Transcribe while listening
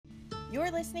You're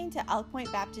listening to Elk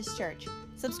Point Baptist Church.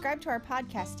 Subscribe to our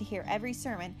podcast to hear every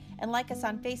sermon and like us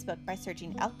on Facebook by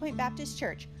searching Elk Point Baptist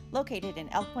Church, located in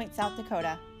Elk Point, South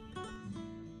Dakota.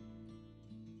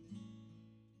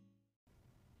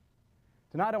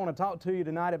 Tonight I want to talk to you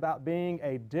tonight about being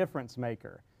a difference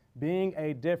maker. Being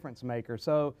a difference maker.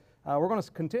 So we're going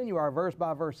to continue our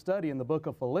verse-by-verse study in the book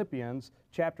of Philippians.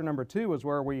 Chapter number 2 is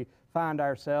where we find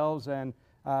ourselves, and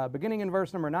beginning in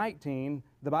verse number 19,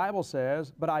 the Bible says,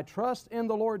 "But I trust in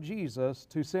the Lord Jesus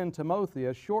to send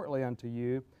Timotheus shortly unto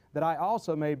you, that I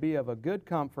also may be of a good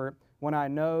comfort when I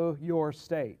know your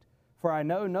state. For I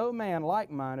know no man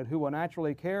like-minded who will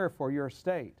naturally care for your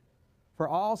state. For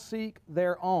all seek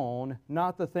their own,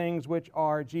 not the things which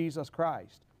are Jesus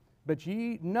Christ. But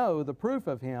ye know the proof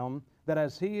of him, that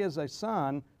as he is a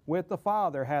son with the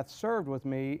Father hath served with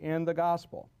me in the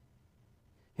gospel.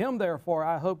 Him therefore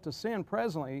I hope to send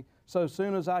presently, so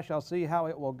soon as I shall see how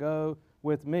it will go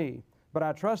with me. But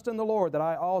I trust in the Lord that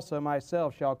I also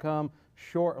myself shall come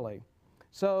shortly."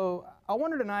 So I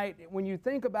wonder tonight, when you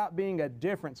think about being a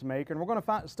difference maker, and we're going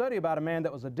to study about a man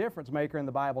that was a difference maker in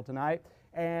the Bible tonight,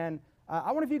 and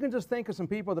I wonder if you can just think of some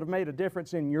people that have made a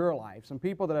difference in your life, some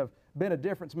people that have been a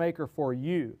difference maker for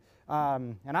you.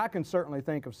 And I can certainly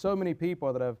think of so many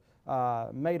people that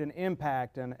have made an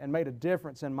impact and made a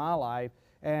difference in my life.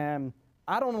 And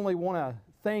I don't only want to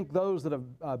thank those that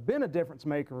have been a difference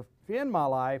maker in my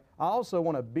life, I also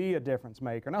want to be a difference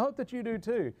maker. And I hope that you do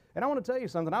too. And I want to tell you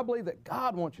something. I believe that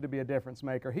God wants you to be a difference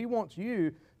maker. He wants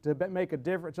you to make a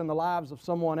difference in the lives of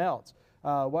someone else,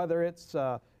 whether it's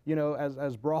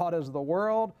as broad as the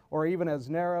world or even as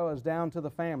narrow as down to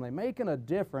the family, making a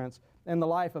difference in the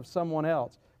life of someone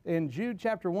else. In Jude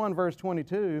chapter 1, verse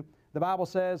 22, the Bible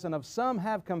says, "And of some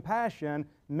have compassion,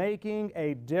 making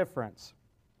a difference."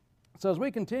 So as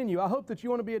we continue, I hope that you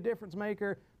want to be a difference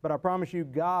maker, but I promise you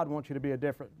God wants you to be a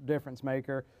difference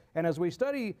maker. And as we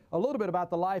study a little bit about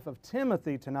the life of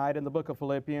Timothy tonight in the book of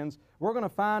Philippians, we're going to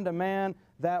find a man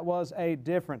that was a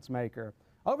difference maker.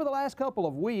 Over the last couple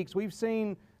of weeks, we've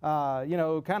seen,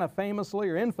 kind of famously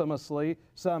or infamously,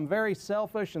 some very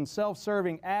selfish and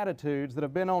self-serving attitudes that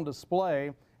have been on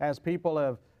display as people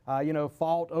have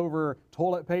fought over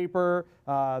toilet paper,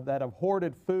 that have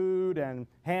hoarded food and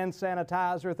hand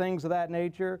sanitizer, things of that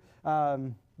nature.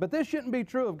 But this shouldn't be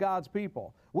true of God's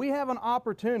people. We have an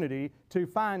opportunity to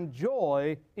find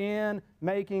joy in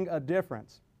making a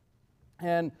difference.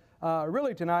 And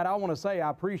really tonight I want to say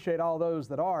I appreciate all those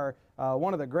that are.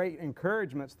 One of the great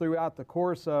encouragements throughout the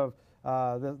course of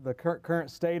the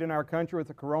current state in our country with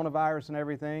the coronavirus and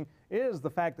everything is the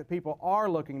fact that people are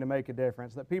looking to make a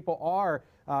difference, that people are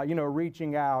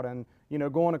reaching out and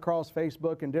going across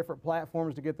Facebook and different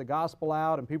platforms to get the gospel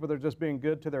out, and people that are just being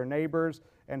good to their neighbors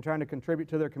and trying to contribute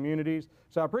to their communities.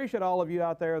 So I appreciate all of you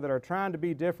out there that are trying to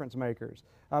be difference makers.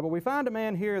 But we find a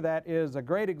man here that is a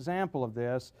great example of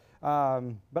this.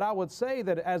 But I would say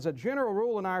that as a general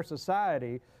rule in our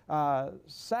society,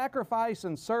 sacrifice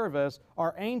and service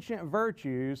are ancient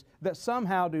virtues that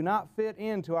somehow do not fit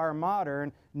into our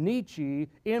modern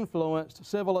Nietzsche-influenced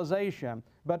civilization.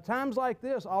 But times like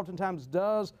this oftentimes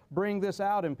does bring this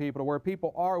out in people, where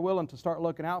people are willing to start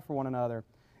looking out for one another.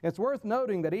 It's worth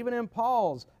noting that even in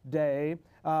Paul's day,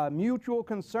 mutual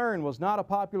concern was not a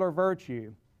popular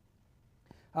virtue.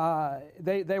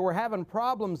 They were having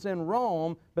problems in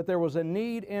Rome, but there was a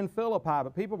need in Philippi.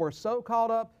 But people were so caught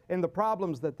up in the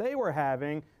problems that they were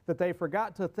having that they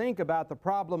forgot to think about the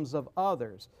problems of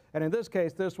others. And in this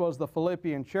case, this was the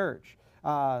Philippian church.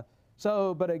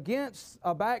 But against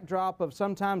a backdrop of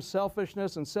sometimes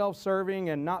selfishness and self-serving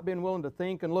and not being willing to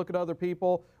think and look at other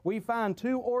people, we find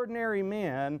two ordinary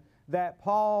men that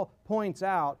Paul points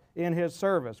out in his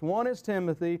service. One is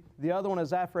Timothy, the other one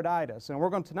is Epaphroditus. And we're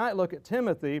going to tonight look at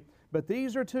Timothy, but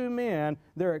these are two men.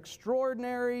 They're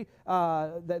extraordinary,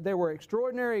 they were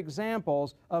extraordinary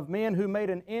examples of men who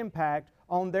made an impact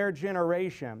on their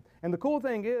generation. And the cool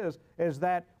thing is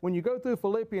that when you go through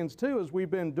Philippians 2, as we've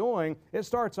been doing, it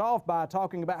starts off by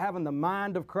talking about having the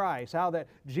mind of Christ, how that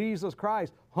Jesus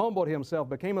Christ humbled himself,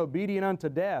 became obedient unto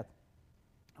death.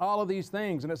 All of these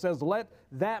things, and it says, "Let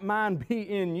that mind be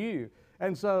in you."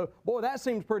 And so, boy, that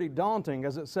seems pretty daunting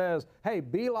as it says, hey,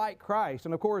 be like Christ.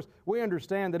 And of course, we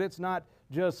understand that it's not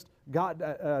just God,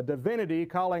 divinity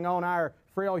calling on our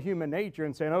frail human nature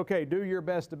and saying, okay, do your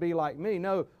best to be like me.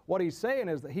 No, what he's saying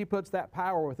is that he puts that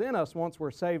power within us once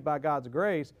we're saved by God's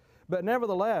grace. But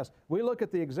nevertheless, we look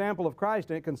at the example of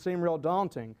Christ and it can seem real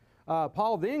daunting.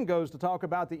 Paul then goes to talk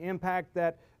about the impact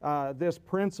that this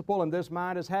principle and this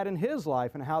mind has had in his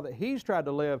life and how that he's tried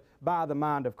to live by the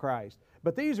mind of Christ.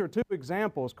 But these are two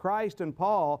examples, Christ and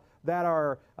Paul, that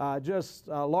are just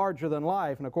larger than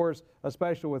life, and of course,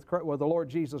 especially with the Lord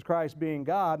Jesus Christ being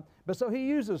God. But so he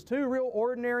uses two real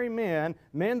ordinary men,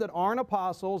 men that aren't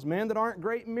apostles, men that aren't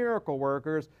great miracle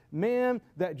workers, men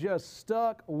that just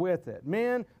stuck with it,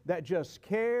 men that just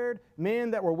cared, men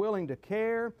that were willing to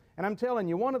care. And I'm telling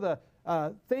you, one of the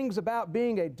things about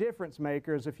being a difference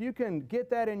maker is if you can get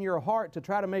that in your heart to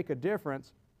try to make a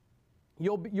difference,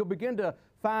 you'll begin to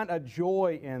find a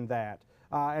joy in that.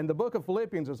 And the book of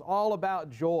Philippians is all about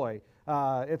joy.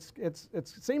 It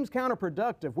seems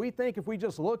counterproductive. We think if we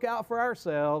just look out for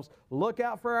ourselves, look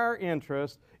out for our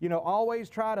interests, always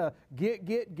try to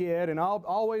get, and I'll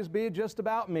always be just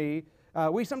about me.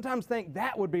 We sometimes think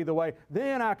that would be the way.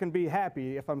 Then I can be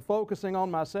happy if I'm focusing on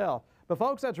myself. But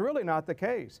folks, that's really not the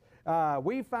case.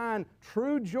 We find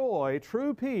true joy,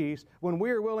 true peace, when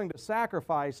we are willing to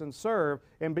sacrifice and serve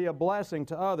and be a blessing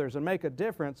to others and make a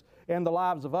difference in the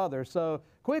lives of others. So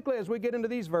quickly, as we get into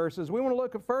these verses, we want to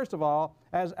look at, first of all,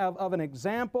 of an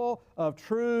example of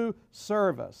true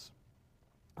service.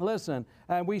 Listen,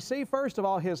 we see, first of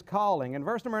all, his calling. In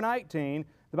verse number 19,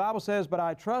 the Bible says, "But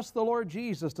I trust the Lord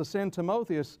Jesus to send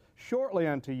Timotheus shortly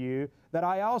unto you, that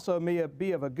I also may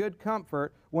be of a good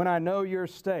comfort when I know your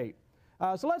state."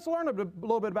 So let's learn a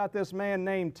little bit about this man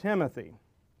named Timothy.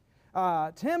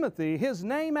 Timothy, his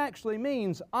name actually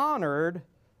means honored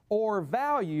or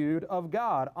valued of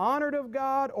God. Honored of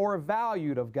God or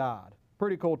valued of God.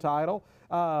 Pretty cool title.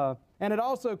 And it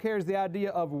also carries the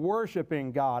idea of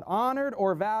worshiping God. Honored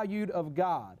or valued of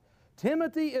God.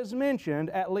 Timothy is mentioned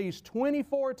at least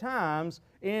 24 times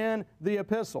in the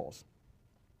epistles.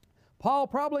 Paul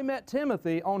probably met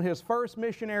Timothy on his first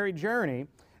missionary journey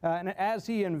as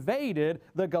he invaded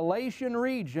the Galatian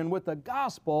region with the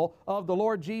gospel of the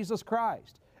Lord Jesus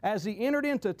Christ. As he entered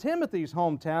into Timothy's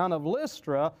hometown of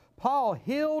Lystra, Paul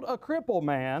healed a crippled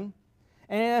man,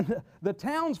 and the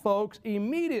townsfolk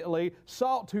immediately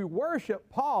sought to worship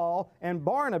Paul and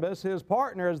Barnabas, his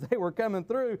partner, as they were coming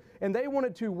through, and they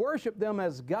wanted to worship them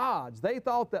as gods. They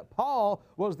thought that Paul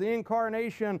was the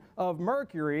incarnation of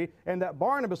Mercury and that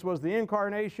Barnabas was the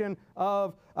incarnation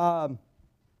of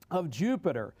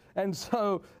Jupiter. And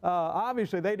so,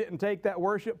 obviously, they didn't take that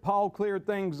worship. Paul cleared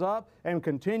things up and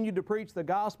continued to preach the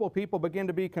gospel. People began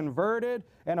to be converted,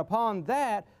 and upon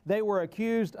that, they were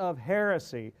accused of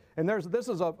heresy. And this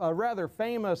is a rather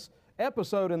famous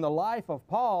episode in the life of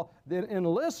Paul. In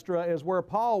Lystra is where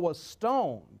Paul was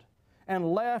stoned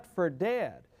and left for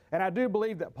dead. And I do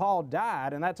believe that Paul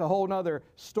died, and that's a whole other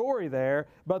story there,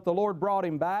 but the Lord brought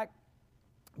him back.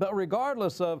 But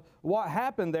regardless of what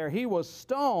happened there, he was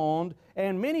stoned,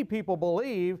 and many people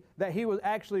believe that he was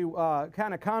actually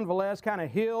kind of convalesced, kind of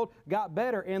healed, got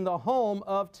better in the home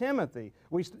of Timothy.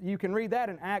 You can read that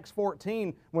in Acts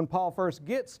 14 when Paul first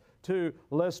gets to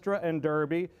Lystra and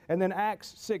Derbe, and then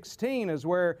Acts 16 is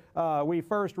where we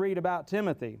first read about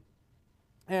Timothy.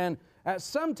 And at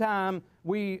some time,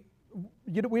 we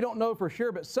don't know for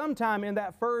sure, but sometime in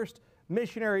that first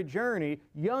missionary journey,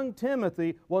 young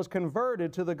Timothy was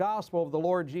converted to the gospel of the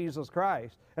Lord Jesus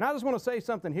Christ. And I just want to say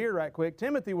something here right quick.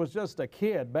 Timothy was just a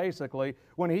kid, basically,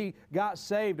 when he got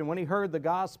saved and when he heard the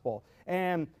gospel.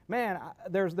 And man,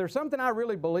 there's something I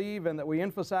really believe and that we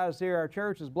emphasize here. Our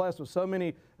church is blessed with so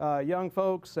many young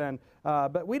folks,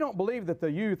 but we don't believe that the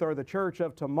youth are the church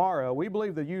of tomorrow. We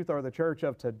believe the youth are the church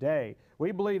of today.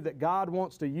 We believe that God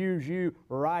wants to use you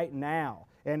right now.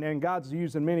 And God's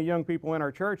using many young people in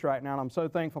our church right now, and I'm so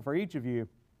thankful for each of you.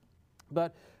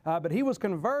 But he was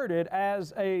converted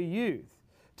as a youth.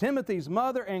 Timothy's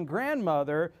mother and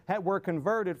grandmother were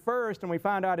converted first, and we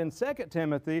find out in 2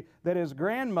 Timothy that his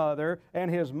grandmother and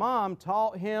his mom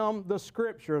taught him the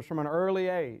Scriptures from an early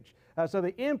age. So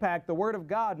the impact the Word of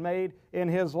God made in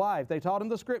his life. They taught him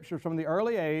the Scriptures from the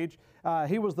early age.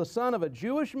 He was the son of a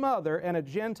Jewish mother and a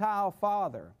Gentile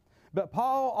father. But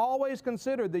Paul always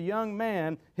considered the young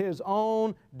man his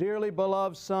own dearly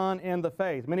beloved son in the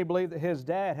faith. Many believe that his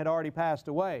dad had already passed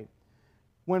away.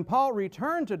 When Paul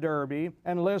returned to Derbe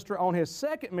and Lystra on his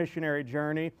second missionary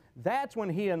journey, that's when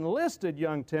he enlisted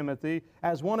young Timothy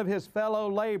as one of his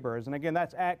fellow laborers. And again,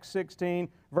 that's Acts 16,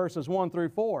 verses 1 through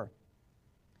 4.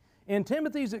 In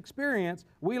Timothy's experience,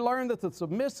 we learn that the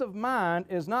submissive mind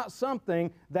is not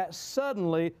something that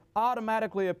suddenly,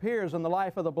 automatically appears in the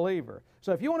life of the believer.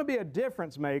 So if you want to be a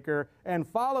difference maker and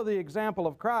follow the example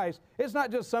of Christ, it's not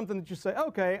just something that you say,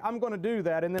 okay, I'm going to do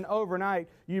that, and then overnight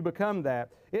you become that.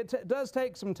 It does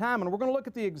take some time, and we're going to look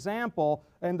at the example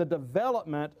and the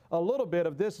development a little bit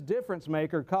of this difference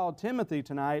maker called Timothy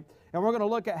tonight, and we're going to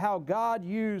look at how God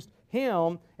used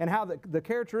him and how the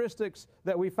characteristics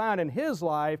that we find in his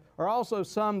life are also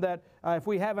some that if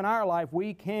we have in our life,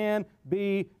 we can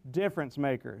be difference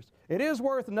makers. It is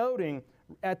worth noting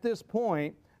at this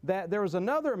point that there was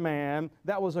another man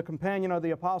that was a companion of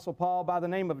the Apostle Paul by the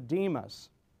name of Demas.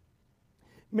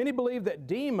 Many believe that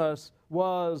Demas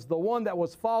was the one that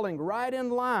was falling right in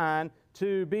line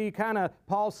to be kind of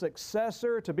Paul's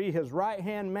successor, to be his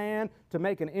right-hand man, to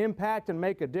make an impact and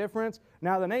make a difference.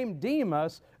 Now, the name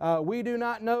Demas, we do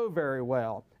not know very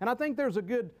well. And I think there's a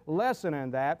good lesson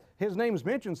in that. His name is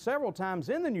mentioned several times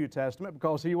in the New Testament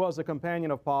because he was a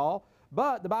companion of Paul.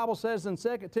 But the Bible says in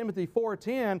 2 Timothy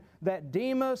 4:10 that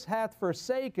Demas hath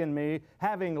forsaken me,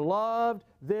 having loved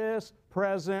this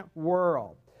present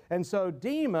world. And so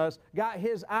Demas got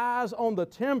his eyes on the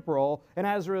temporal, and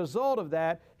as a result of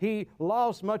that, he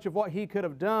lost much of what he could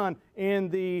have done in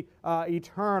the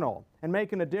eternal and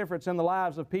making a difference in the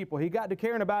lives of people. He got to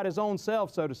caring about his own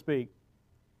self, so to speak.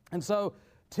 And so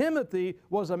Timothy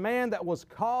was a man that was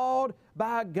called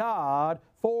by God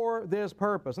for this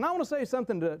purpose. And I want to say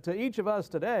something to each of us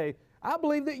today. I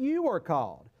believe that you are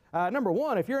called. Number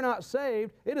one, if you're not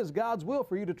saved, it is God's will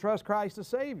for you to trust Christ as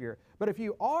Savior. But if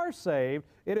you are saved,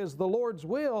 it is the Lord's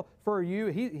will for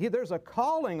you. There's a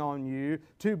calling on you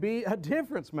to be a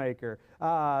difference maker.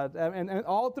 And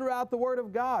all throughout the Word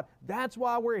of God, that's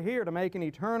why we're here, to make an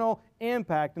eternal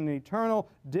impact and an eternal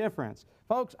difference.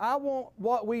 Folks, I want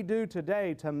what we do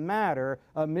today to matter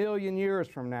 1,000,000 years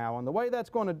from now. And the way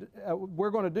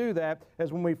we're going to do that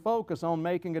is when we focus on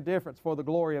making a difference for the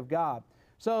glory of God.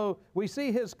 So we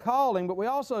see his calling, but we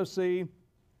also see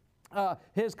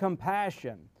his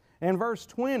compassion. In verse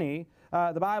 20,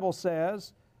 the Bible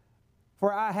says,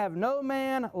 "For I have no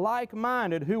man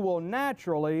like-minded who will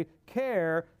naturally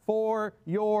care for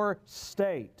your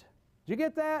state." Did you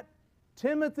get that?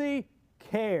 Timothy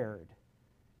cared.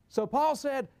 So Paul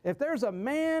said, if there's a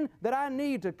man that I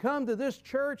need to come to this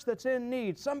church that's in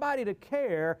need, somebody to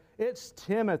care, it's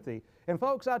Timothy. And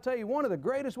folks, I tell you, one of the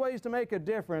greatest ways to make a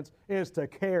difference is to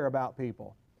care about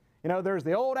people. You know, there's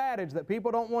the old adage that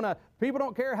people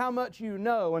don't care how much you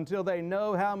know until they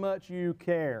know how much you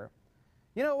care.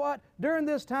 You know what? During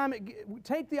this time,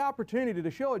 take the opportunity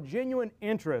to show a genuine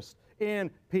interest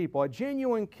in people, a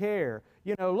genuine care.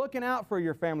 You know, looking out for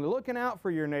your family, looking out for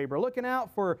your neighbor, looking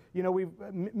out for,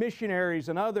 missionaries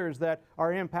and others that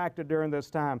are impacted during this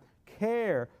time.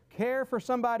 Care for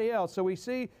somebody else. So we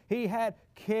see he had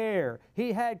care.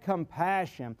 He had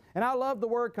compassion. And I love the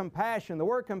word compassion. The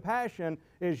word compassion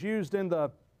is used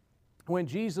when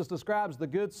Jesus describes the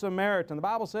Good Samaritan. The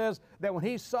Bible says that when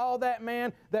he saw that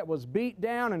man that was beat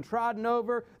down and trodden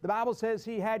over, the Bible says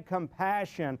he had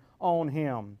compassion on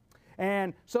him.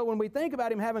 And so when we think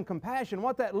about him having compassion,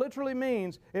 what that literally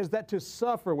means is that to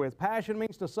suffer with. Passion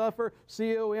means to suffer,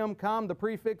 C-O-M, the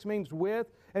prefix means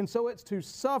with, and so it's to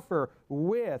suffer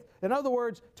with. In other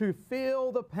words, to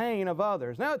feel the pain of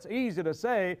others. Now it's easy to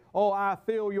say, oh, I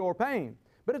feel your pain.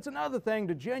 But it's another thing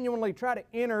to genuinely try to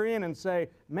enter in and say,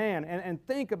 man, and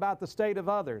think about the state of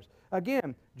others.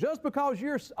 Again, just because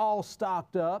you're all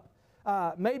stocked up,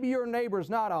 maybe your neighbor's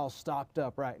not all stocked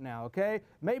up right now, okay?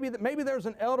 Maybe there's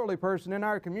an elderly person in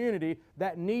our community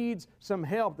that needs some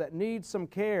help, that needs some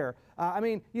care.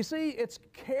 You see, it's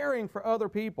caring for other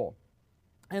people.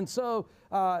 And so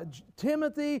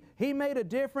Timothy, he made a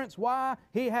difference. Why?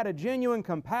 He had a genuine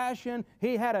compassion.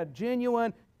 He had a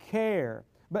genuine care.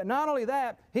 But not only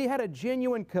that, he had a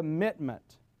genuine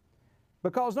commitment.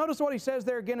 Because notice what he says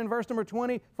there again in verse number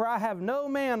 20, "For I have no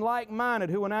man like-minded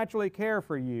who will naturally care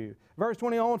for you." Verse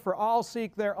 20 on, "For all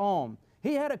seek their own."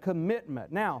 He had a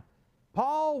commitment. Now,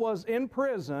 Paul was in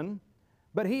prison,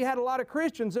 but he had a lot of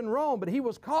Christians in Rome, but he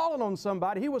was calling on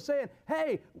somebody. He was saying,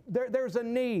 hey, there's a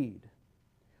need.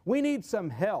 We need some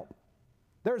help.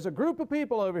 There's a group of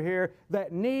people over here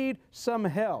that need some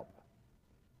help.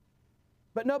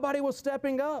 But nobody was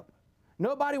stepping up.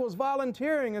 Nobody was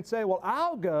volunteering and saying, well,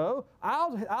 I'll go.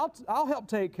 I'll help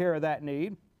take care of that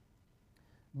need.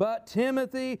 But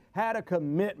Timothy had a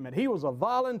commitment. He was a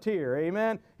volunteer,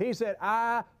 amen? He said,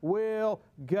 I will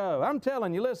go. I'm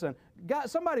telling you, listen,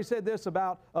 somebody said this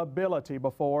about ability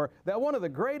before, that one of the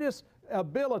greatest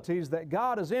abilities that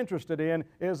God is interested in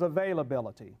is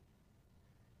availability.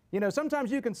 You know,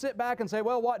 sometimes you can sit back and say,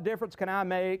 well, what difference can I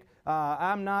make?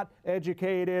 I'm not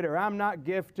educated, or I'm not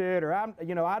gifted, or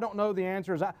I don't know the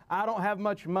answers. I don't have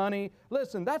much money.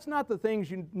 Listen, that's not the things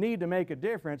you need to make a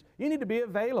difference. You need to be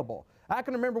available. I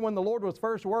can remember when the Lord was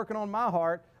first working on my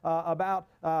heart,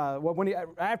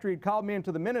 after he'd called me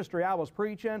into the ministry, I was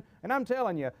preaching, and I'm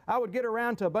telling you, I would get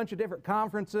around to a bunch of different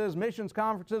conferences, missions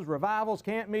conferences, revivals,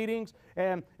 camp meetings,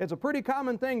 and it's a pretty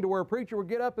common thing to where a preacher would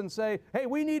get up and say, hey,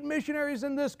 we need missionaries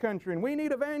in this country, and we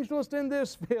need evangelists in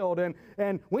this field,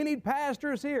 and we need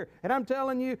pastors here. And I'm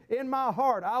telling you, in my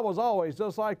heart, I was always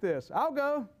just like this. I'll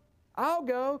go.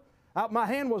 My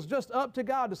hand was just up to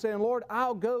God to saying, Lord,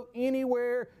 I'll go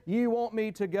anywhere you want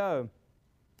me to go.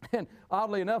 And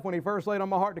oddly enough, when he first laid on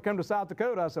my heart to come to South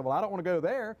Dakota, I said, well, I don't want to go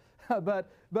there.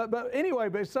 but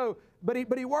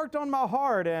he worked on my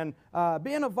heart and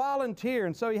being a volunteer,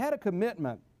 and so he had a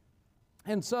commitment.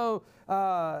 And so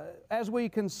as we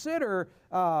consider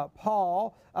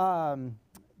Paul,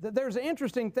 there's an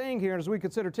interesting thing here as we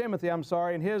consider Timothy,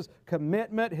 and his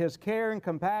commitment, his care and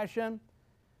compassion.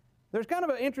 There's kind of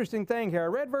an interesting thing here. I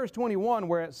read verse 21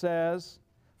 where it says,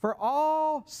 for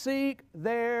all seek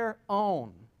their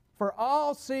own. For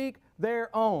all seek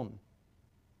their own.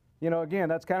 You know, again,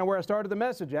 that's kind of where I started the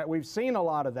message at. We've seen a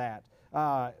lot of that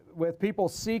with people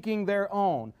seeking their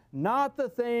own, not the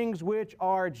things which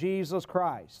are Jesus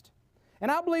Christ. And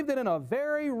I believe that in a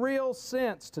very real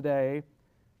sense today,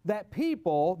 that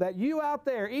people, that you out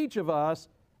there, each of us,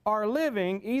 are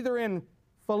living either in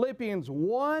Philippians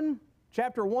 1,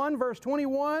 chapter 1, verse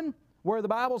 21, where the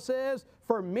Bible says,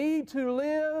 for me to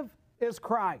live is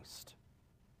Christ.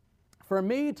 For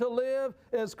me to live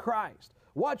is Christ.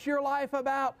 What's your life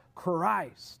about?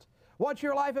 Christ. What's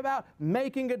your life about?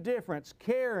 Making a difference,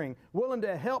 caring, willing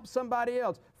to help somebody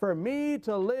else. For me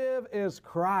to live is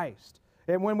Christ.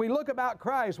 And when we look about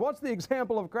Christ, what's the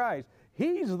example of Christ?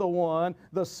 He's the one,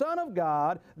 the Son of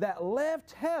God, that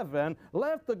left heaven,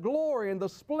 left the glory and the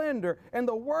splendor and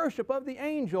the worship of the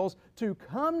angels to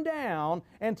come down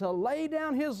and to lay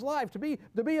down His life, to be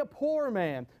a poor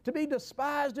man, to be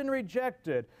despised and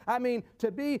rejected. I mean,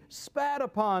 to be spat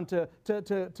upon,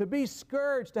 to be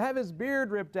scourged, to have His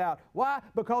beard ripped out. Why?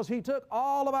 Because He took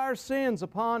all of our sins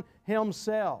upon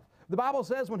Himself. The Bible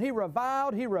says when He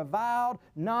reviled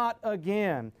not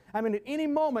again. I mean, at any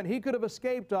moment He could have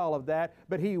escaped all of that,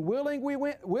 but He willingly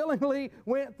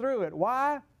went through it.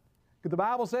 Why? Because the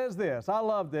Bible says this, I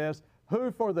love this,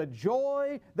 who for the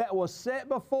joy that was set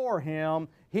before Him,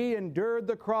 He endured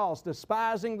the cross,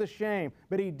 despising the shame.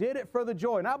 But He did it for the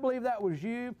joy. And I believe that was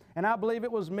you, and I believe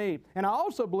it was me. And I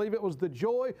also believe it was the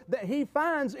joy that He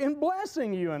finds in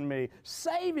blessing you and me,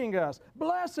 saving us,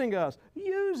 blessing us,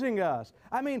 using us.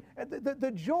 I mean,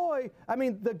 the joy,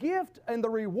 the gift and the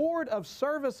reward of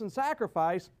service and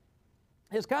sacrifice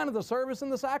is kind of the service and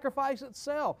the sacrifice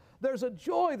itself. There's a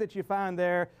joy that you find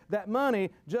there that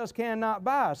money just cannot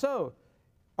buy. So,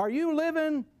 are you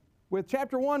living with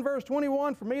chapter 1, verse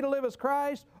 21, for me to live as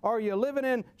Christ? Or are you living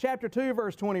in chapter 2,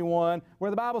 verse 21,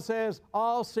 where the Bible says,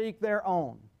 all seek their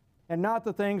own, and not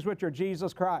the things which are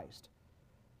Jesus Christ?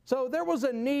 So there was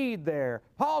a need there.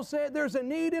 Paul said, there's a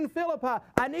need in Philippi.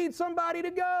 I need somebody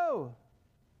to go.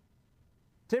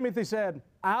 Timothy said,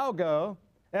 I'll go.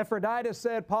 Epaphroditus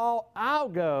said, Paul, I'll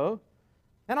go.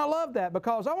 And I love that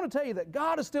because I want to tell you that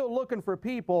God is still looking for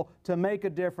people to make a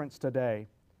difference today.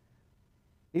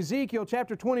 Ezekiel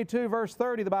chapter 22, verse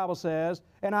 30, the Bible says,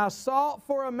 and I sought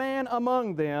for a man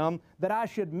among them that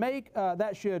should make up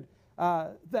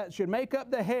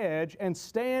the hedge and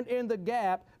stand in the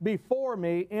gap before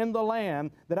me in the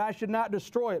land, that I should not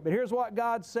destroy it. But here's what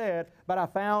God said, but I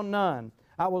found none.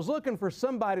 I was looking for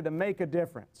somebody to make a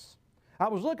difference. I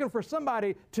was looking for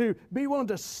somebody to be willing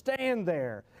to stand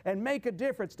there and make a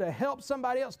difference, to help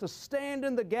somebody else, to stand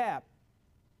in the gap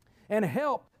and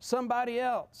help somebody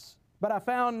else. But I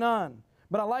found none.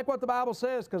 But I like what the Bible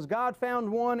says, because God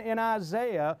found one in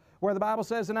Isaiah, where the Bible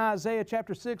says in Isaiah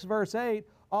chapter 6, verse 8,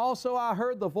 also I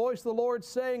heard the voice of the Lord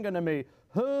saying unto me,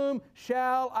 whom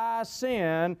shall I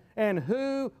send, and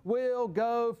who will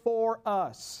go for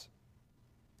us?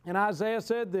 And Isaiah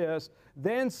said this,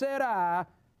 then said I,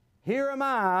 here am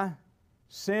I,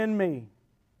 send me.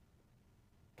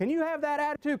 Can you have that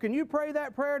attitude? Can you pray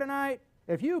that prayer tonight?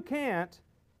 If you can't,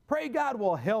 pray God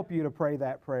will help you to pray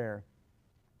that prayer.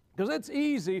 Because it's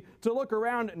easy to look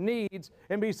around at needs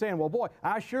and be saying, well, boy,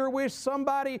 I sure wish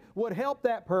somebody would help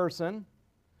that person.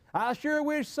 I sure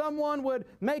wish someone would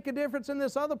make a difference in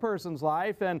this other person's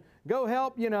life and go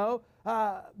help,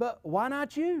 but why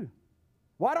not you?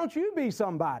 Why don't you be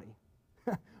somebody?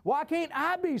 Why can't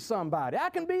I be somebody? I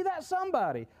can be that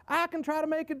somebody. I can try to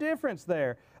make a difference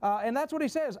there. And that's what he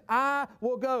says. I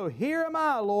will go. Here am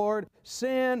I, Lord.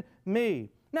 Send me.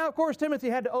 Now, of course, Timothy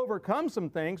had to overcome some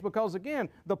things because, again,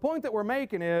 the point that we're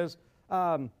making is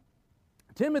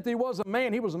Timothy was a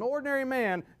man. He was an ordinary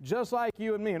man just like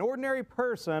you and me, an ordinary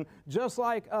person just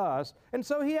like us. And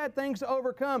so he had things to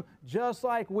overcome just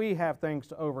like we have things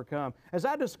to overcome. As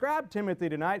I described Timothy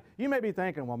tonight, you may be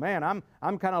thinking, well, man,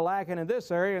 I'm kind of lacking in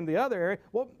this area and the other area.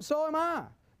 Well, so am I.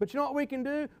 But you know what we can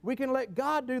do? We can let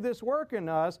God do this work in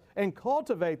us and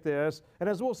cultivate this. And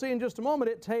as we'll see in just a moment,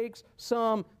 it takes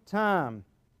some time.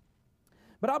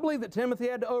 But I believe that Timothy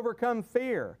had to overcome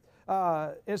fear.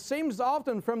 It seems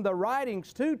often from the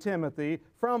writings to Timothy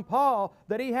from Paul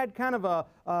that he had kind of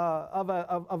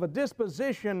a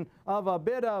disposition of a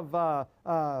bit of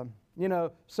being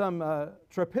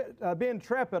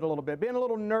trepid a little bit, being a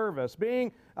little nervous,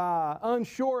 being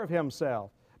unsure of himself.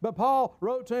 But Paul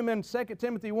wrote to him in 2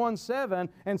 Timothy 1:7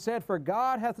 and said, "For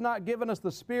God hath not given us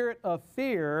the spirit of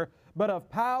fear, but of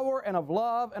power and of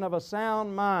love and of a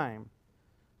sound mind."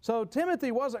 So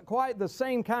Timothy wasn't quite the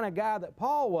same kind of guy that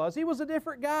Paul was. He was a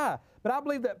different guy. But I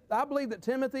believe that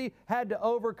Timothy had to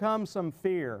overcome some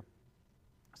fear.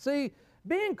 See,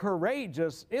 being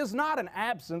courageous is not an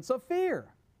absence of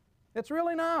fear. It's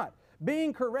really not.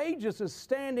 Being courageous is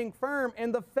standing firm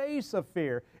in the face of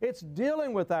fear. It's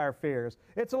dealing with our fears.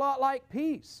 It's a lot like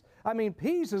peace. I mean,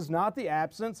 peace is not the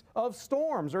absence of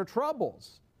storms or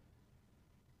troubles.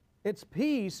 It's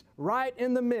peace right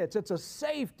in the midst. It's a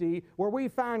safety where we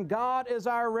find God as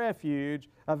our refuge,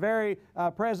 a very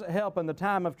present help in the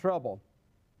time of trouble.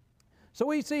 So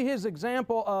we see his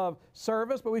example of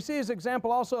service, but we see his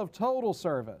example also of total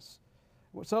service.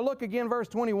 So look again, verse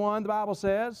 21, the Bible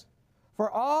says,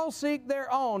 "For all seek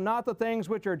their own, not the things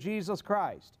which are Jesus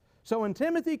Christ." So when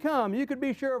Timothy come, you could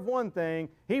be sure of one thing.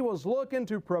 He was looking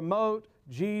to promote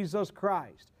Jesus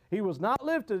Christ. He was not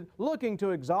looking to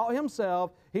exalt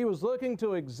himself. He was looking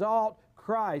to exalt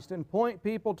Christ and point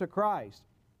people to Christ.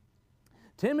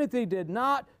 Timothy did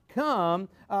not come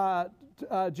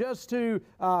just to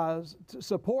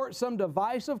support some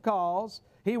divisive cause.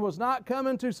 He was not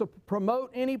coming to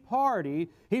promote any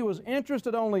party. He was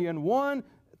interested only in one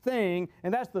thing,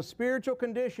 and that's the spiritual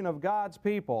condition of God's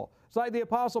people. It's like the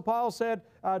Apostle Paul said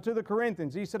to the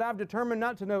Corinthians. He said, "I've determined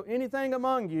not to know anything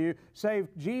among you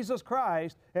save Jesus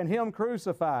Christ and Him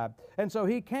crucified." And so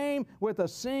he came with a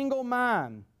single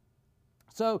mind.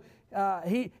 So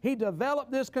he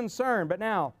developed this concern. But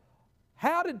now,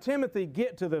 how did Timothy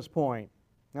get to this point?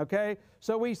 Okay,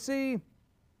 so we see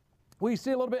a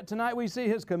little bit tonight, we see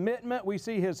his commitment, we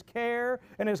see his care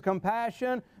and his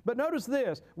compassion. But notice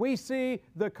this, we see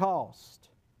the cost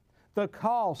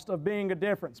of being a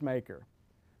difference maker.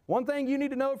 One thing you need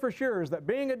to know for sure is that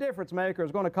being a difference maker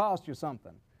is going to cost you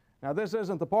something. Now, this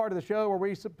isn't the part of the show where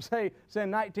we say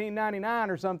send $19.99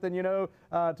 or something,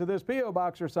 to this P.O.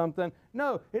 box or something.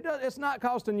 No, it's not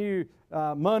costing you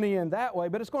money in that way,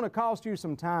 but it's going to cost you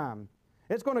some time.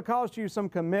 It's going to cost you some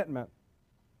commitment.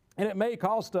 And it may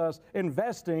cost us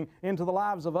investing into the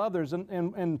lives of others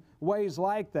in ways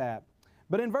like that.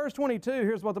 But in verse 22,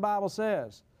 here's what the Bible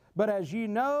says. "But as ye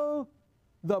know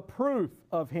the proof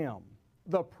of Him."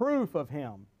 The proof of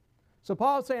Him. So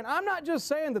Paul's saying, I'm not just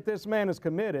saying that this man is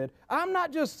committed. I'm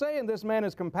not just saying this man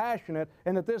is compassionate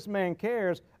and that this man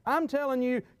cares. I'm telling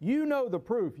you, you know the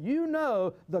proof. You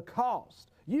know the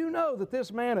cost. You know that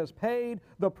this man has paid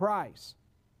the price.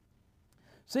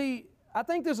 See, I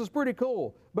think this is pretty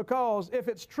cool, because if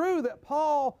it's true that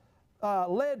Paul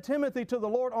led Timothy to the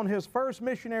Lord on his first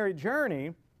missionary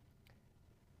journey,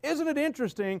 isn't it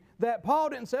interesting that Paul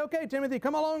didn't say, "Okay, Timothy,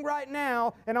 come along right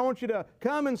now, and I want you to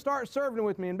come and start serving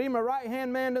with me and be my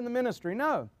right-hand man in the ministry"?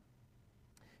 No.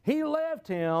 He left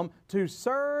him to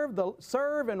serve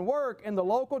and work in the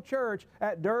local church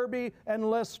at Derbe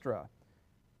and Lystra.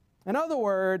 In other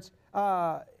words,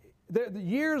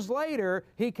 years later,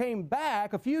 he came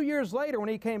back. A few years later, when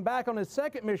he came back on his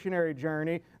second missionary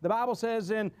journey, the Bible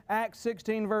says in Acts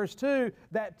 16, verse 2,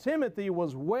 that Timothy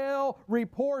was well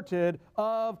reported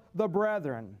of the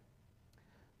brethren.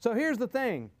 So here's the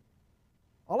thing.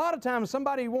 A lot of times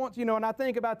somebody wants, and I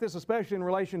think about this especially in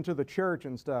relation to the church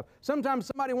and stuff. Sometimes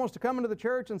somebody wants to come into the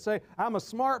church and say, "I'm a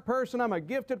smart person, I'm a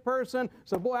gifted person,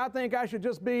 so boy, I think I should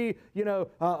just be,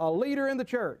 a leader in the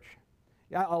church,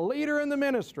 a leader in the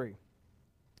ministry."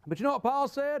 But you know what Paul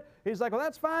said? He's like, "Well,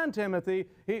 that's fine, Timothy."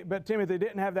 But Timothy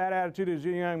didn't have that attitude as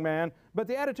a young man. But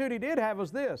the attitude he did have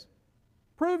was this: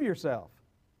 prove yourself.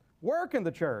 Work in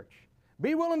the church.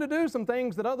 Be willing to do some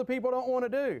things that other people don't want to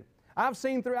do. I've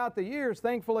seen throughout the years,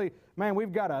 thankfully, man,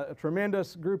 we've got a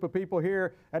tremendous group of people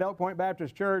here at Elk Point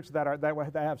Baptist Church that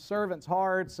have servants'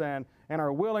 hearts and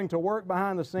are willing to work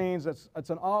behind the scenes. It's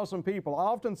an awesome people. I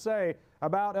often say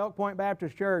about Elk Point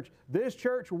Baptist Church, this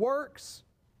church works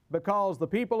because the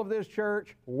people of this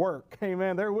church work.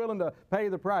 Amen. They're willing to pay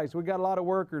the price. We've got a lot of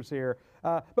workers here.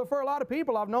 But for a lot of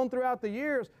people I've known throughout the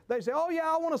years, they say, oh yeah,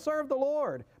 I want to serve the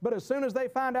Lord. But as soon as they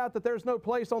find out that there's no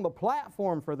place on the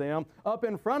platform for them, up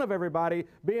in front of everybody,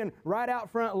 being right out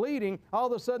front leading, all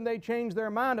of a sudden they change their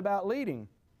mind about leading.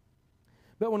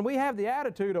 But when we have the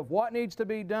attitude of what needs to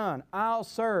be done, I'll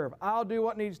serve, I'll do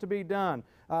what needs to be done,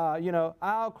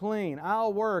 I'll clean,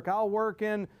 I'll work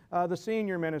in the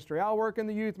senior ministry, I'll work in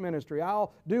the youth ministry,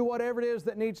 I'll do whatever it is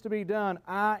that needs to be done,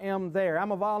 I am there.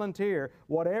 I'm a volunteer,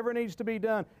 whatever needs to be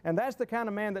done. And that's the kind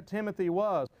of man that Timothy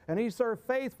was. And he served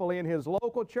faithfully in his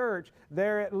local church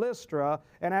there at Lystra.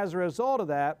 And as a result of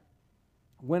that,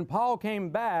 when Paul came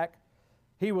back,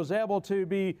 he was able to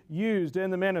be used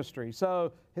in the ministry.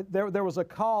 So there was a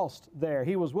cost there.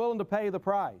 He was willing to pay the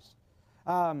price.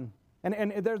 And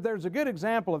there's a good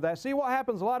example of that. See, what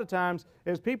happens a lot of times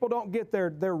is people don't get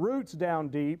their roots down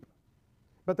deep,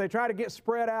 but they try to get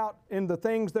spread out in the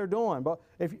things they're doing. But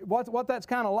what that's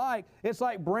kind of like, it's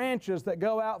like branches that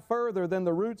go out further than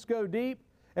the roots go deep.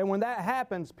 And when that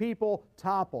happens, people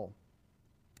topple.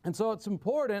 And so it's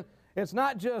important. It's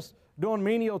not just doing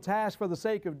menial tasks for the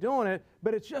sake of doing it,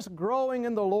 but it's just growing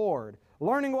in the Lord,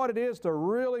 learning what it is to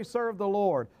really serve the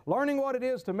Lord, learning what it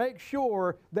is to make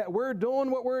sure that we're doing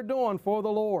what we're doing for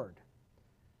the Lord,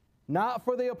 not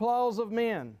for the applause of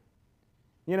men.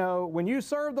 You know, when you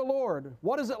serve the Lord,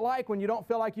 what is it like when you don't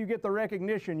feel like you get the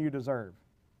recognition you deserve?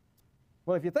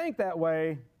 Well, if you think that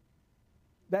way,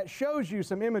 that shows you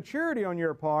some immaturity on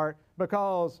your part,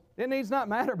 because it needs not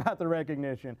matter about the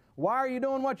recognition. Why are you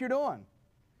doing what you're doing?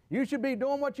 You should be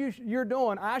doing what you're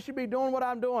doing. I should be doing what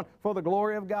I'm doing for the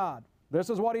glory of God. This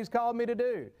is what He's called me to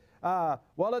do.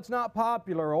 Well, it's not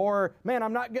popular, or, man,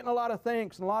 I'm not getting a lot of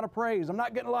thanks and a lot of praise. I'm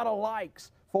not getting a lot of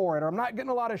likes for it, or I'm not getting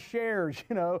a lot of shares,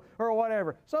 or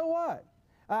whatever. So what?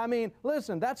 I mean,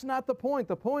 listen, that's not the point.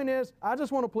 The point is, I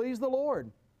just want to please the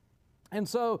Lord. And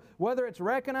so, whether it's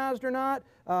recognized or not,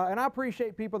 and I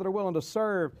appreciate people that are willing to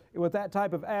serve with that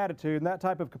type of attitude and that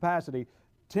type of capacity.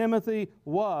 Timothy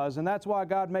was, and that's why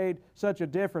God made such a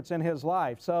difference in his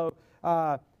life. So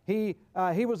he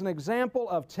was an example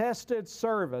of tested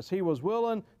service. He was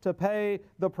willing to pay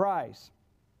the price.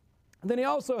 And then he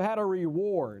also had a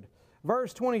reward.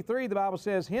 Verse 23, the Bible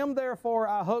says, "Him therefore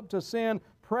I hope to send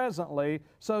presently,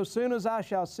 so soon as I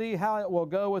shall see how it will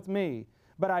go with me.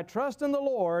 But I trust in the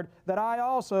Lord that I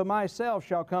also myself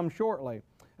shall come shortly."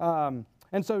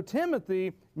 And so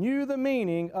Timothy knew the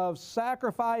meaning of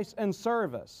sacrifice and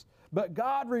service, but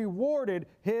God rewarded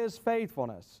his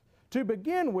faithfulness. To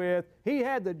begin with, he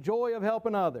had the joy of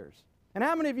helping others. And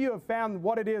how many of you have found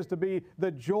what it is to be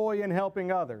the joy in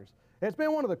helping others? It's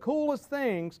been one of the coolest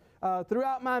things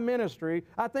throughout my ministry.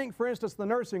 I think, for instance, the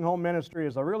nursing home ministry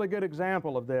is a really good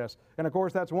example of this. And of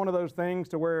course, that's one of those things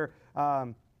to where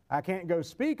I can't go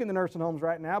speak in the nursing homes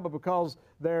right now, but because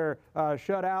they're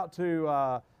shut out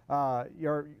to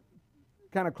you're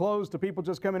kind of closed to people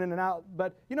just coming in and out.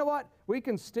 But you know what? We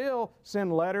can still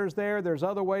send letters there. There's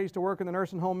other ways to work in the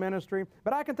nursing home ministry.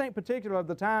 But I can think particularly of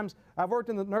the times I've worked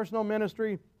in the nursing home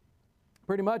ministry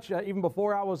pretty much even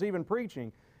before I was even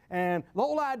preaching. And the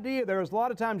whole idea there is a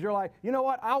lot of times you're like, you know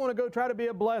what, I want to go try to be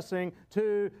a blessing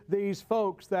to these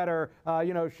folks that are,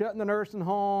 shut in the nursing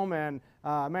home, and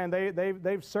man,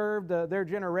 they've served their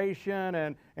generation,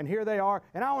 and here they are,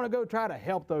 and I want to go try to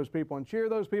help those people and cheer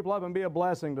those people up and be a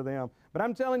blessing to them. But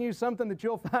I'm telling you something that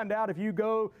you'll find out if you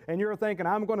go and you're thinking,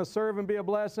 I'm going to serve and be a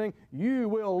blessing, you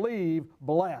will leave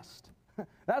blessed.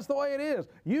 That's the way it is.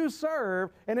 You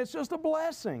serve, and it's just a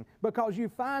blessing because you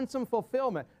find some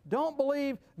fulfillment. Don't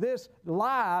believe this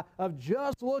lie of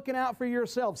just looking out for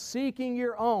yourself, seeking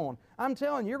your own. I'm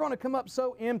telling you, you're going to come up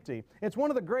so empty. It's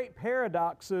one of the great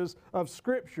paradoxes of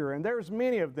Scripture, and there's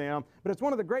many of them, but it's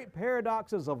one of the great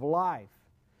paradoxes of life.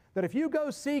 That if you go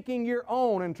seeking your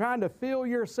own and trying to fill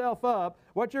yourself up,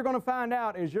 what you're going to find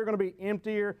out is you're going to be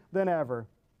emptier than ever.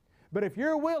 But if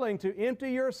you're willing to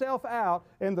empty yourself out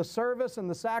in the service and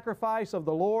the sacrifice of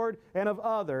the Lord and of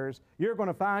others, you're going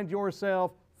to find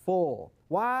yourself full.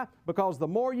 Why? Because the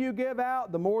more you give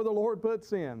out, the more the Lord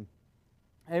puts in.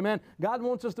 Amen. God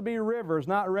wants us to be rivers,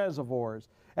 not reservoirs.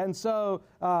 And so,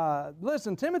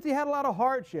 listen, Timothy had a lot of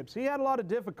hardships. He had a lot of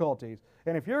difficulties.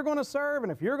 And if you're going to serve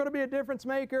and if you're going to be a difference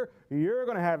maker, you're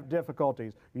going to have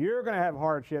difficulties. You're going to have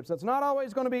hardships. It's not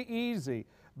always going to be easy.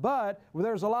 But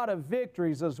there's a lot of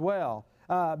victories as well.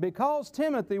 Because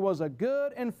Timothy was a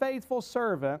good and faithful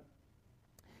servant,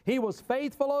 he was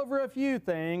faithful over a few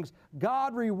things,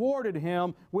 God rewarded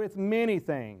him with many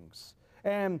things.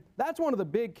 And that's one of the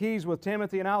big keys with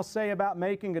Timothy, and I'll say about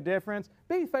making a difference.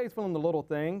 Be faithful in the little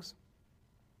things.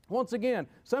 Once again,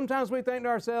 sometimes we think to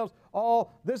ourselves, oh,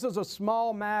 this is a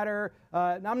small matter.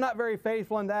 I'm not very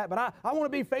faithful in that, but I want to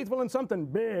be faithful in something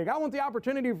big. I want the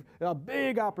opportunity, a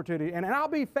big opportunity, and I'll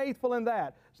be faithful in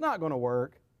that. It's not going to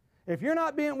work. If you're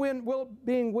not being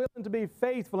willing to be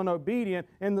faithful and obedient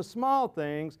in the small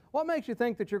things, what makes you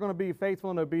think that you're going to be faithful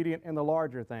and obedient in the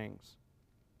larger things?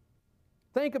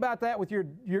 Think about that with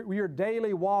your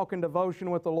daily walk and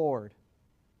devotion with the Lord.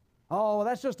 Oh,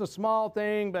 that's just a small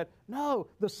thing, but no,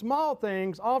 the small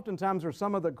things oftentimes are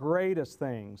some of the greatest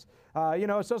things.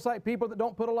 It's just like people that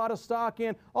don't put a lot of stock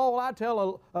in. Oh, well, I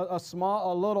tell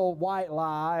a little white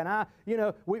lie,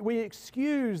 and we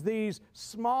excuse these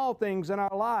small things in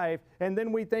our life, and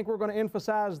then we think we're going to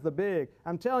emphasize the big.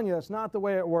 I'm telling you, that's not the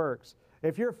way it works.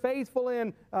 If you're faithful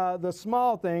in the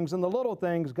small things and the little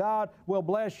things, God will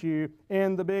bless you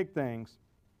in the big things.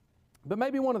 But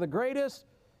maybe one of the greatest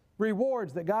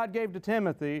rewards that God gave to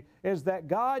Timothy is that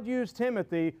God used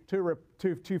Timothy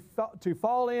to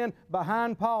fall in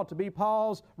behind Paul, to be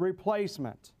Paul's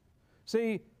replacement.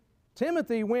 See,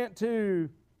 Timothy went to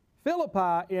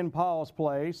Philippi in Paul's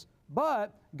place,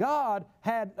 but God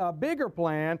had a bigger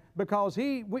plan because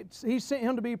He sent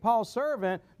him to be Paul's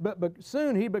servant, but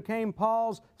soon he became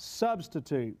Paul's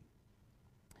substitute.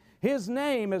 His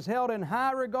name is held in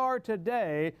high regard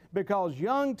today because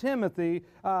young Timothy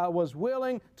was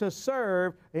willing to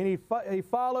serve, and he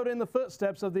followed in the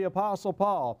footsteps of the Apostle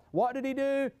Paul. What did he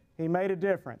do? He made a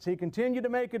difference. He continued to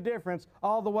make a difference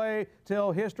all the way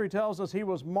till history tells us he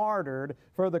was martyred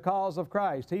for the cause of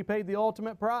Christ. He paid the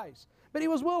ultimate price. But he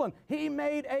was willing. He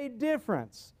made a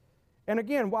difference. And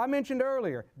again, I mentioned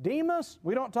earlier, Demas,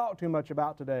 we don't talk too much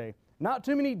about today. Not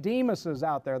too many Demases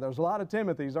out there. There's a lot of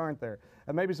Timothys, aren't there?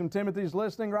 And maybe some Timothys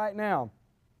listening right now.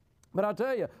 But I'll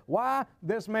tell you why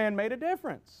this man made a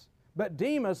difference. But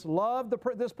Demas loved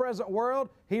this present world.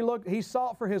 He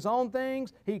sought for his own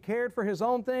things. He cared for his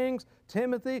own things.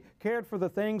 Timothy cared for the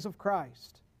things of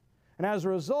Christ. And as a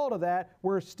result of that,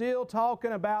 we're still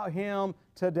talking about him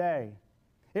today.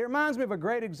 It reminds me of a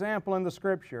great example in the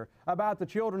Scripture about the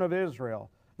children of Israel.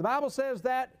 The Bible says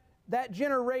that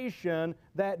generation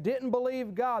that didn't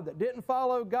believe God, that didn't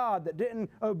follow God, that didn't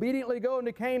obediently go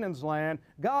into Canaan's land,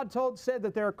 God said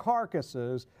that their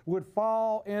carcasses would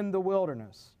fall in the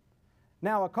wilderness.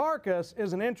 Now, a carcass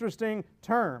is an interesting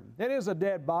term. It is a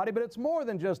dead body, but it's more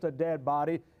than just a dead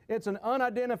body. It's an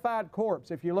unidentified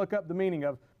corpse, if you look up the meaning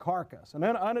of carcass, an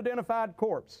unidentified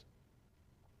corpse.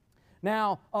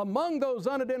 Now, among those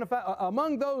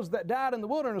that died in the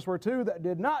wilderness were two that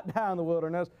did not die in the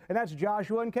wilderness, and that's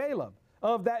Joshua and Caleb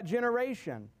of that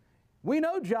generation. We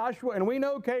know Joshua and we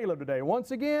know Caleb today. Once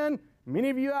again,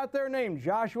 many of you out there named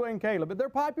Joshua and Caleb, but they're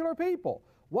popular people.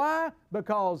 Why?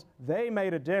 Because they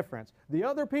made a difference. The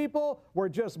other people were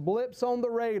just blips on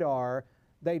the radar.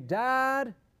 They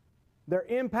died. Their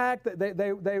impact,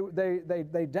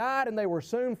 they died and they were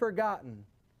soon forgotten.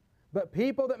 But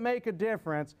people that make a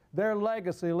difference, their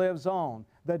legacy lives on.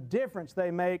 The difference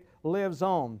they make lives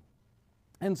on.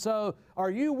 And so, are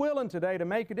you willing today to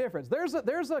make a difference?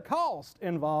 There's a cost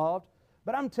involved,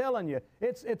 but I'm telling you,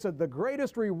 it's the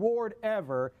greatest reward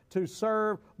ever to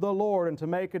serve the Lord and to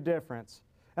make a difference.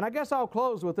 And I guess I'll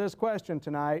close with this question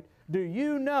tonight. Do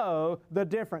you know the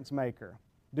difference maker?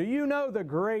 Do you know the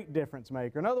great difference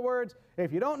maker? In other words,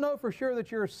 if you don't know for sure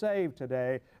that you're saved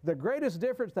today, the greatest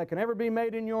difference that can ever be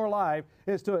made in your life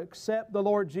is to accept the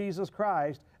Lord Jesus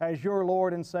Christ as your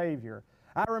Lord and Savior.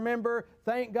 I remember,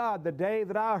 thank God, the day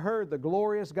that I heard the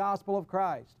glorious gospel of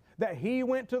Christ, that He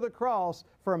went to the cross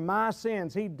for my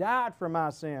sins. He died for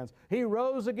my sins. He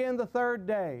rose again the third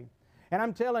day. And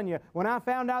I'm telling you, when I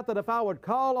found out that if I would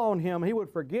call on Him, He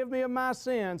would forgive me of my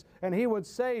sins and He would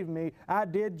save me, I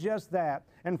did just that.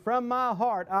 And from my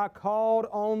heart, I called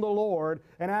on the Lord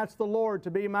and asked the Lord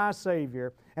to be my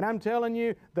Savior. And I'm telling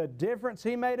you, the difference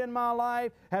He made in my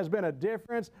life has been a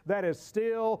difference that is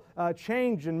still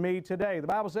changing me today. The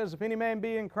Bible says, if any man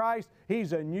be in Christ,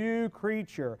 he's a new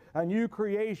creature, a new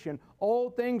creation.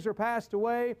 Old things are passed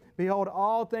away. Behold,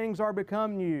 all things are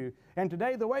become new. And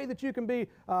today, the way that you can be,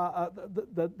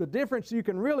 the difference you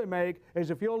can really make is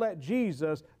if you'll let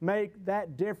Jesus make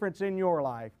that difference in your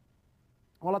life.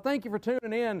 Well, I thank you for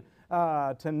tuning in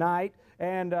tonight,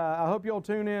 and I hope you'll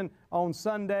tune in on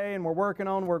Sunday, and we're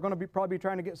going to probably be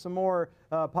trying to get some more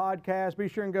podcasts. Be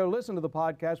sure and go listen to the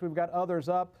podcast. We've got others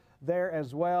up there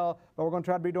as well, but we're going to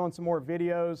try to be doing some more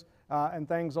videos and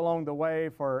things along the way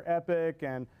for Epic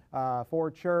and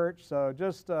for church. So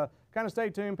just kind of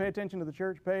stay tuned, pay attention to the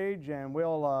church page, and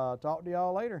we'll talk to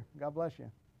y'all later. God bless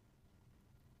you.